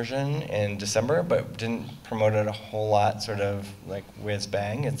Android version in December, but didn't promote it a whole lot, sort of like whiz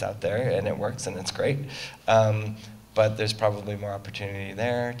bang. It's out there and it works and it's great. But there's probably more opportunity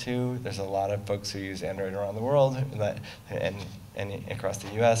there too. There's a lot of folks who use Android around the world and across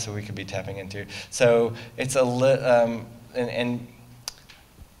the US who we could be tapping into. So it's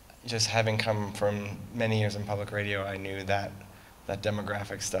just having come from many years in public radio, I knew that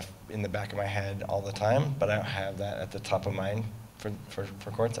demographic stuff in the back of my head all the time, but I don't have that at the top of mind for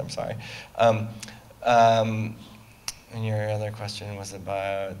Quartz, I'm sorry. And your other question was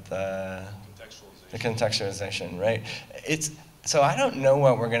about the contextualization, right? So I don't know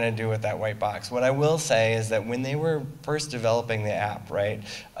what we're going to do with that white box. What I will say is that when they were first developing the app, right,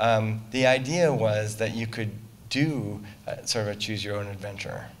 the idea was that you could do sort of a choose your own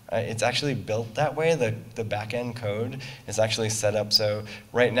adventure. It's actually built that way. The back-end code is actually set up so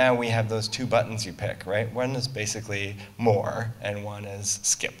right now we have those two buttons you pick, right? One is basically more, and one is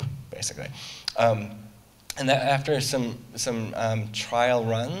skip, basically. And that after some trial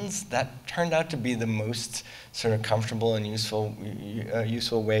runs, that turned out to be the most sort of comfortable and useful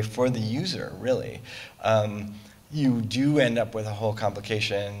way for the user, really. You do end up with a whole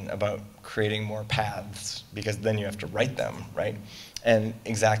complication about creating more paths because then you have to write them, right? And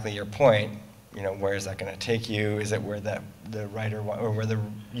exactly your point, where is that going to take you? Is it where the writer or where the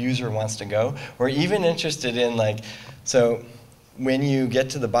user wants to go? We're even interested in so when you get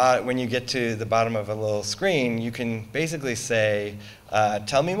to the bottom of a little screen, you can basically say,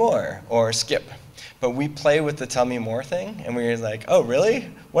 "Tell me more" or "skip." But we play with the "tell me more" thing, and we're like, "Oh, really?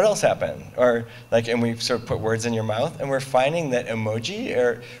 What else happened?" Or and we sort of put words in your mouth, and we're finding that emoji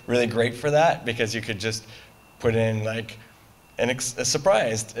are really great for that because you could just put in a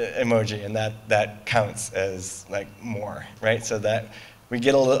surprised emoji, and that counts as more, right? So that we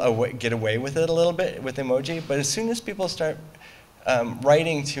get away with it a little bit with emoji, but as soon as people start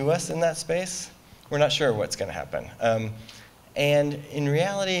writing to us in that space, we're not sure what's going to happen. And in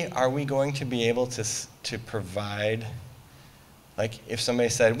reality, are we going to be able to provide, if somebody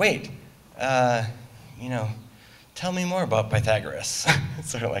said, "Wait, tell me more about Pythagoras,"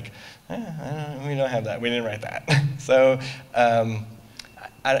 it's sort of we don't have that. We didn't write that. So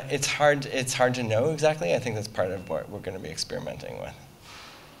it's hard to know exactly. I think that's part of what we're going to be experimenting with.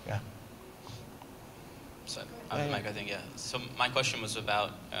 Yeah. So I'm Mike, I think, yeah. So my question was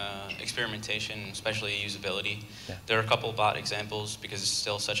about experimentation, especially usability. Yeah. There are a couple bot examples because it's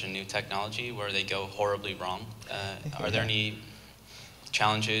still such a new technology where they go horribly wrong. Are there any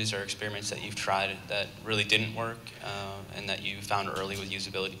challenges or experiments that you've tried that really didn't work and that you found early with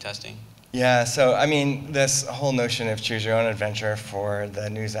usability testing? Yeah, so I mean, this whole notion of choose your own adventure for the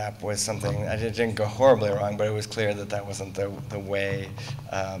news app was something, it didn't go horribly wrong, but it was clear that that wasn't the way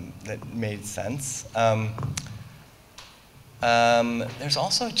that made sense. There's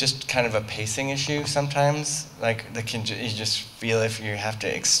also just kind of a pacing issue sometimes. You just feel if you have to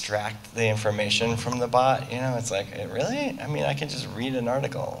extract the information from the bot, it's really? I mean, I can just read an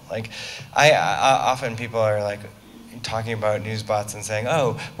article. Often people are talking about news bots and saying,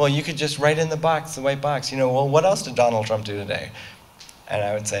 "Oh, well, you could just write in the box, the white box. Well, what else did Donald Trump do today?" And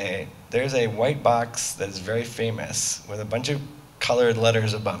I would say, there's a white box that is very famous with a bunch of colored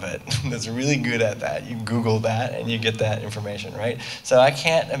letters above it that's really good at that. You Google that and you get that information, right? So I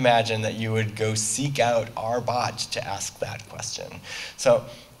can't imagine that you would go seek out our bot to ask that question. So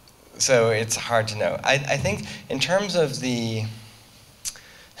it's hard to know. I think in terms of the,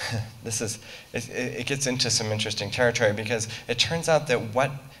 it gets into some interesting territory because it turns out that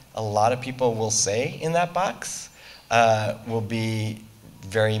what a lot of people will say in that box will be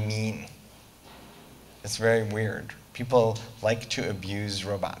very mean. It's very weird. People like to abuse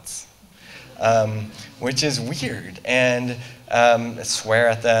robots, which is weird, and swear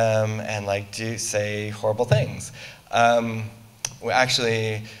at them and do say horrible things.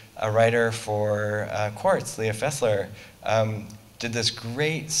 Actually, a writer for Quartz, Leah Fessler, did this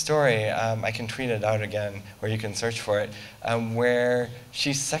great story, I can tweet it out again, or you can search for it, where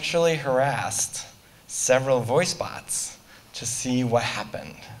she sexually harassed several voice bots to see what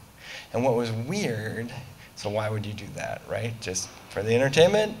happened. And what was weird, so why would you do that, right? Just for the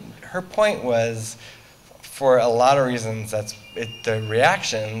entertainment? Her point was, for a lot of reasons, the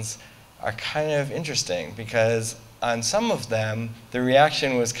reactions are kind of interesting because on some of them, the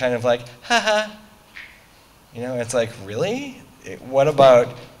reaction was kind of haha. It's really? What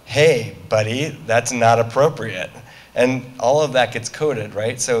about, hey, buddy, that's not appropriate? And all of that gets coded,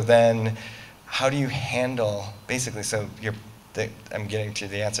 right? So then how do you handle, basically, I'm getting to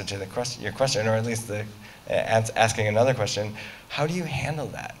the answer to your question, or at least asking another question. How do you handle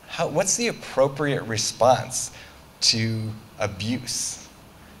that? What's the appropriate response to abuse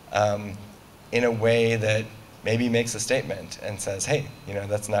in a way that maybe makes a statement and says, hey,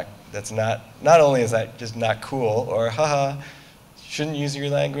 that's not only is that just not cool, or haha, shouldn't use your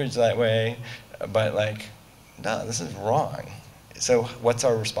language that way, but no, this is wrong. So what's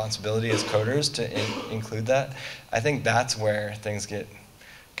our responsibility as coders to include that? I think that's where things get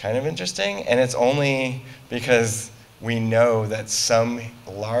kind of interesting, and it's only because we know that some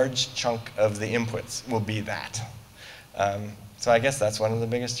large chunk of the inputs will be that. So I guess that's one of the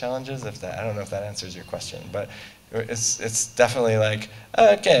biggest challenges. I don't know if that answers your question, but it's definitely like,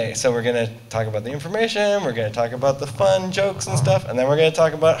 okay, so we're going to talk about the information, we're going to talk about the fun jokes and stuff, and then we're going to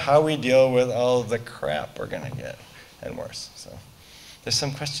talk about how we deal with all the crap we're going to get, and worse. So there's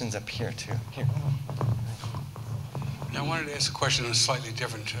some questions up here too. Here. Now, I wanted to ask a question on a slightly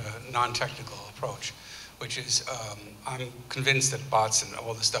different, non-technical approach, which is I'm convinced that bots and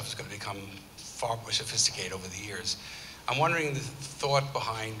all this stuff is going to become far more sophisticated over the years. I'm wondering the thought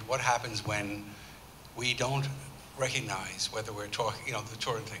behind what happens when we don't recognize whether we're talking, you know, the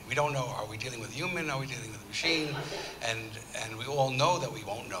Turing thing. We don't know, are we dealing with a human, are we dealing with a machine? And we all know that we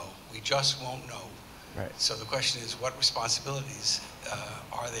won't know. We just won't know. Right. So the question is, what responsibilities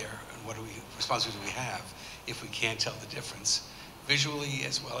are there, and what responsibilities do we have if we can't tell the difference, visually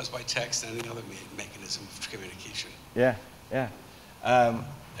as well as by text and any other mechanism of communication? Yeah, yeah.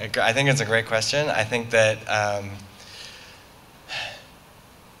 I think it's a great question. I think that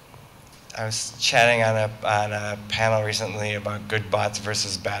I was chatting on a panel recently about good bots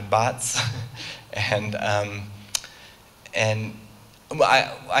versus bad bots, and I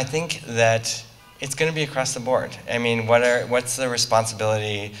think that it's going to be across the board. I mean, what's the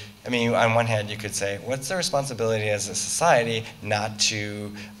responsibility? I mean, on one hand, you could say, what's the responsibility as a society not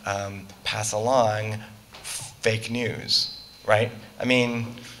to pass along fake news, right? I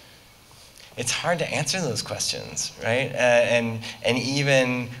mean, it's hard to answer those questions, right? And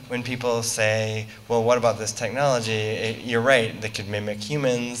even when people say, well, what about this technology? You're right, that could mimic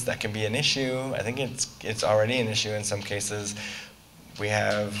humans, that can be an issue. I think it's already an issue in some cases. We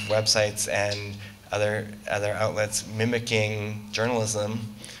have websites and other outlets mimicking journalism,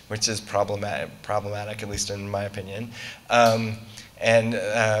 which is problematic, at least in my opinion.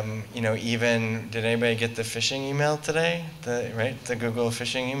 You know, even, did anybody get the phishing email today? The Google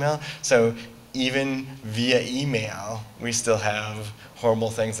phishing email? So even via email, we still have horrible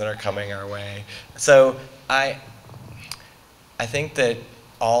things that are coming our way. So I think that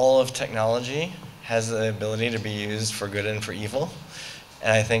all of technology has the ability to be used for good and for evil.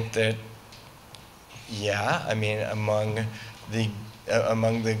 And I think that, yeah, I mean, among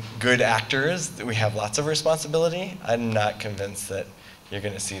the good actors, we have lots of responsibility. I'm not convinced that you're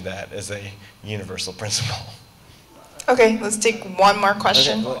going to see that as a universal principle. Okay, let's take one more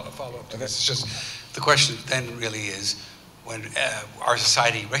question. Okay. Follow up to this. It's just, the question then really is, when our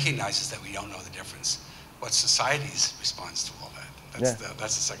society recognizes that we don't know the difference, what's society's response to all that?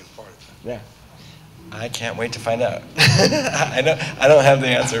 That's the second part of it. Yeah. I can't wait to find out. I don't have the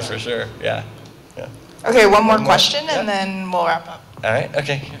answer for sure. Yeah. Yeah. Okay, one more question, and then we'll wrap up. All right.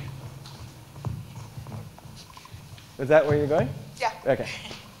 Okay. Is that where you're going? Yeah. Okay.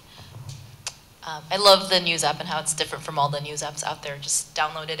 I love the news app and how it's different from all the news apps out there. Just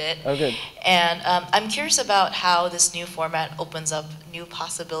downloaded it. Oh, good. And I'm curious about how this new format opens up new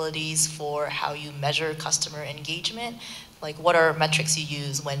possibilities for how you measure customer engagement. Like, what are metrics you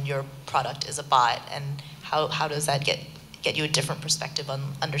use when your product is a bot, and how does that get you a different perspective on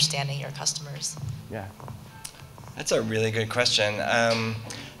understanding your customers? Yeah. That's a really good question.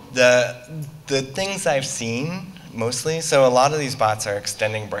 The things I've seen mostly, so a lot of these bots are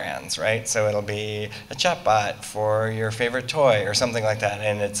extending brands, right? So it'll be a chat bot for your favorite toy or something like that,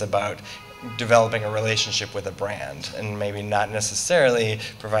 and it's about developing a relationship with a brand and maybe not necessarily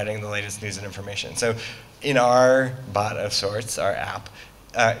providing the latest news and information. So in our bot of sorts, our app,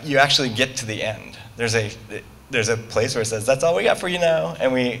 you actually get to the end. There's a place where it says, that's all we got for you now,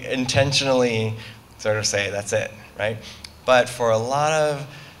 and we intentionally sort of say, that's it, right? But for a lot of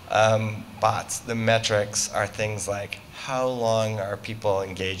bots, the metrics are things like, how long are people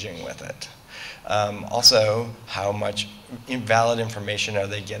engaging with it? Also, how much valid information are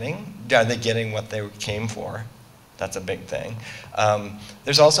they getting? Are they getting what they came for? That's a big thing.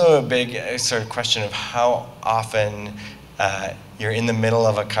 There's also a big sort of question of how often you're in the middle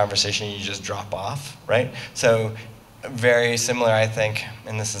of a conversation and you just drop off, right? So very similar, I think,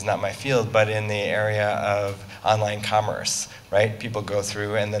 and this is not my field, but in the area of online commerce, right? People go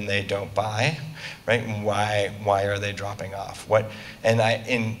through and then they don't buy, right? And why are they dropping off?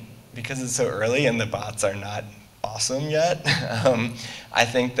 Because it's so early and the bots are not awesome yet, I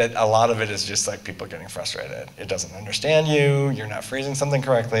think that a lot of it is just like people getting frustrated. It doesn't understand you, you're not phrasing something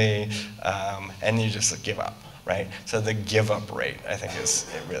correctly, and you just give up, right? So the give up rate, I think, is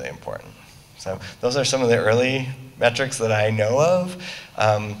really important. So those are some of the early metrics that I know of.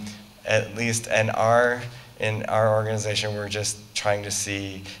 At least in our organization, we're just trying to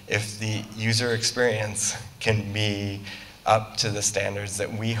see if the user experience can be up to the standards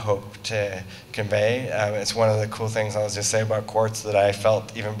that we hope to convey. It's one of the cool things I'll just say about Quartz that I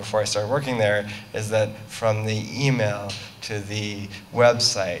felt even before I started working there, is that from the email to the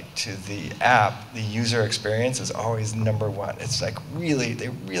website to the app, the user experience is always #1. It's like they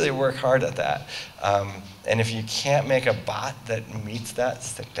really work hard at that. And if you can't make a bot that meets that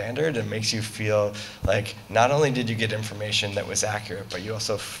standard and makes you feel like not only did you get information that was accurate, but you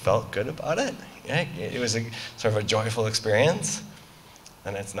also felt good about it, it was a sort of a joyful experience,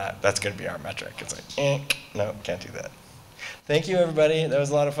 then that's going to be our metric. It's like, no, can't do that. Thank you, everybody. That was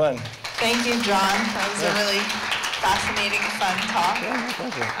a lot of fun. Thank you, John. That was a really fascinating, fun talk. Yeah, my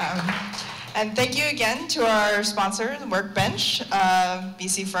pleasure. And thank you again to our sponsor, Workbench,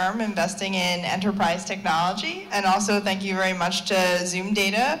 VC firm investing in enterprise technology. And also thank you very much to Zoom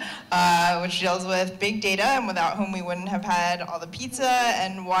Data, which deals with big data and without whom we wouldn't have had all the pizza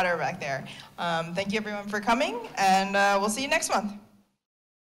and water back there. Thank you everyone for coming, and we'll see you next month.